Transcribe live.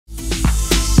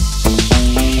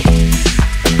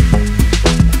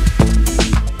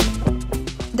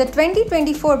The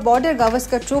 2024 Border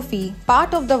Gavaskar Trophy,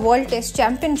 part of the World Test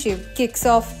Championship, kicks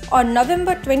off on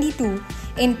November 22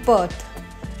 in Perth,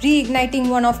 reigniting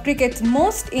one of cricket's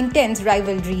most intense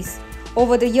rivalries.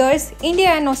 Over the years, India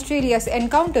and Australia's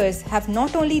encounters have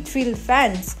not only thrilled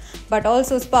fans but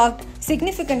also sparked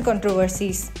significant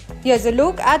controversies. Here's a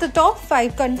look at the top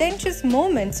 5 contentious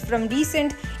moments from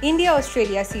recent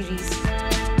India-Australia series.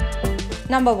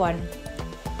 Number 1.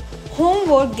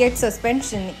 Homework gets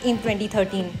suspension in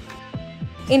 2013.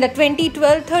 In the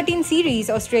 2012-13 series,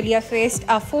 Australia faced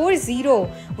a 4-0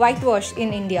 whitewash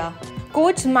in India.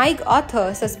 Coach Mike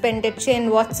Arthur suspended Shane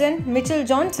Watson, Mitchell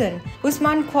Johnson,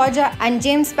 Usman Khawaja and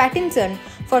James Pattinson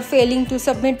for failing to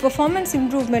submit performance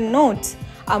improvement notes,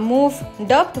 a move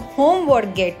dubbed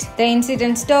Homework Gate. The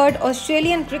incident stirred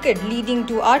Australian cricket, leading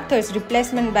to Arthur's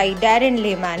replacement by Darren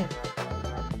Lehmann.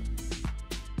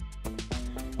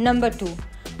 Number 2.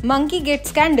 Monkey Gate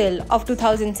Scandal of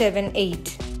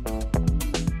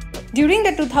 2007-8. During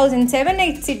the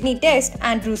 2007-8 Sydney Test,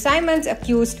 Andrew Symonds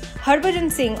accused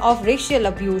Harbhajan Singh of racial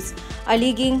abuse,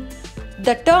 alleging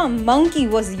the term monkey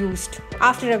was used.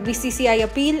 After a BCCI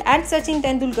appeal and Sachin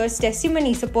Tendulkar's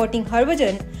testimony supporting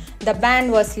Harbhajan, the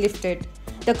ban was lifted.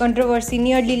 The controversy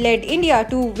nearly led India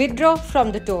to withdraw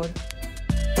from the tour.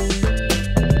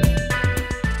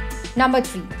 Number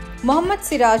 3. Mohammad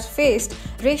Siraj faced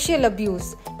racial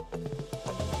abuse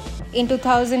in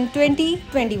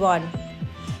 2020-21.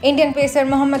 Indian pacer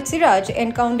Mohammad Siraj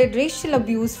encountered racial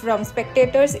abuse from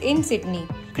spectators in Sydney.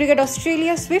 Cricket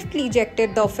Australia swiftly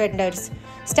ejected the offenders,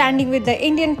 standing with the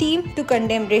Indian team to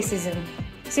condemn racism.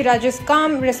 Siraj's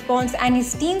calm response and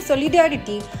his team's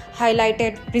solidarity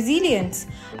highlighted resilience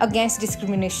against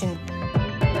discrimination.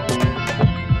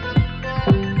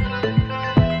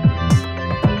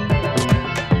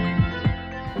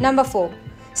 Number 4.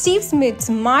 Steve Smith's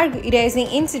mark-erasing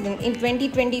incident in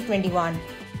 2020-21.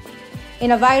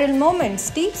 In a viral moment,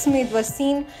 Steve Smith was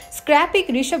seen scrapping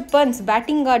Rishabh Pant's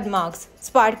batting guard marks,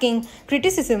 sparking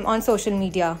criticism on social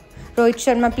media. Rohit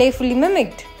Sharma playfully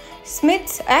mimicked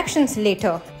Smith's actions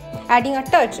later, adding a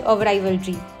touch of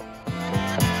rivalry.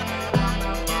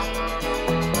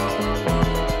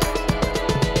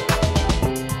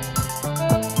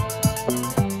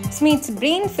 Smith's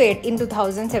brain fade in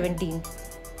 2017.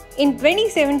 In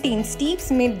 2017, Steve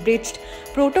Smith breached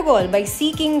protocol by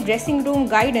seeking dressing room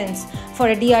guidance for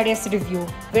a DRS review.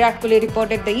 Virat Kohli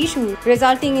reported the issue,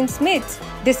 resulting in Smith's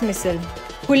dismissal,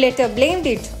 who later blamed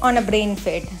it on a brain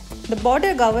fade. The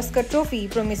Border Gavaskar Trophy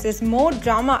promises more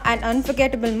drama and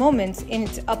unforgettable moments in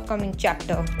its upcoming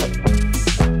chapter.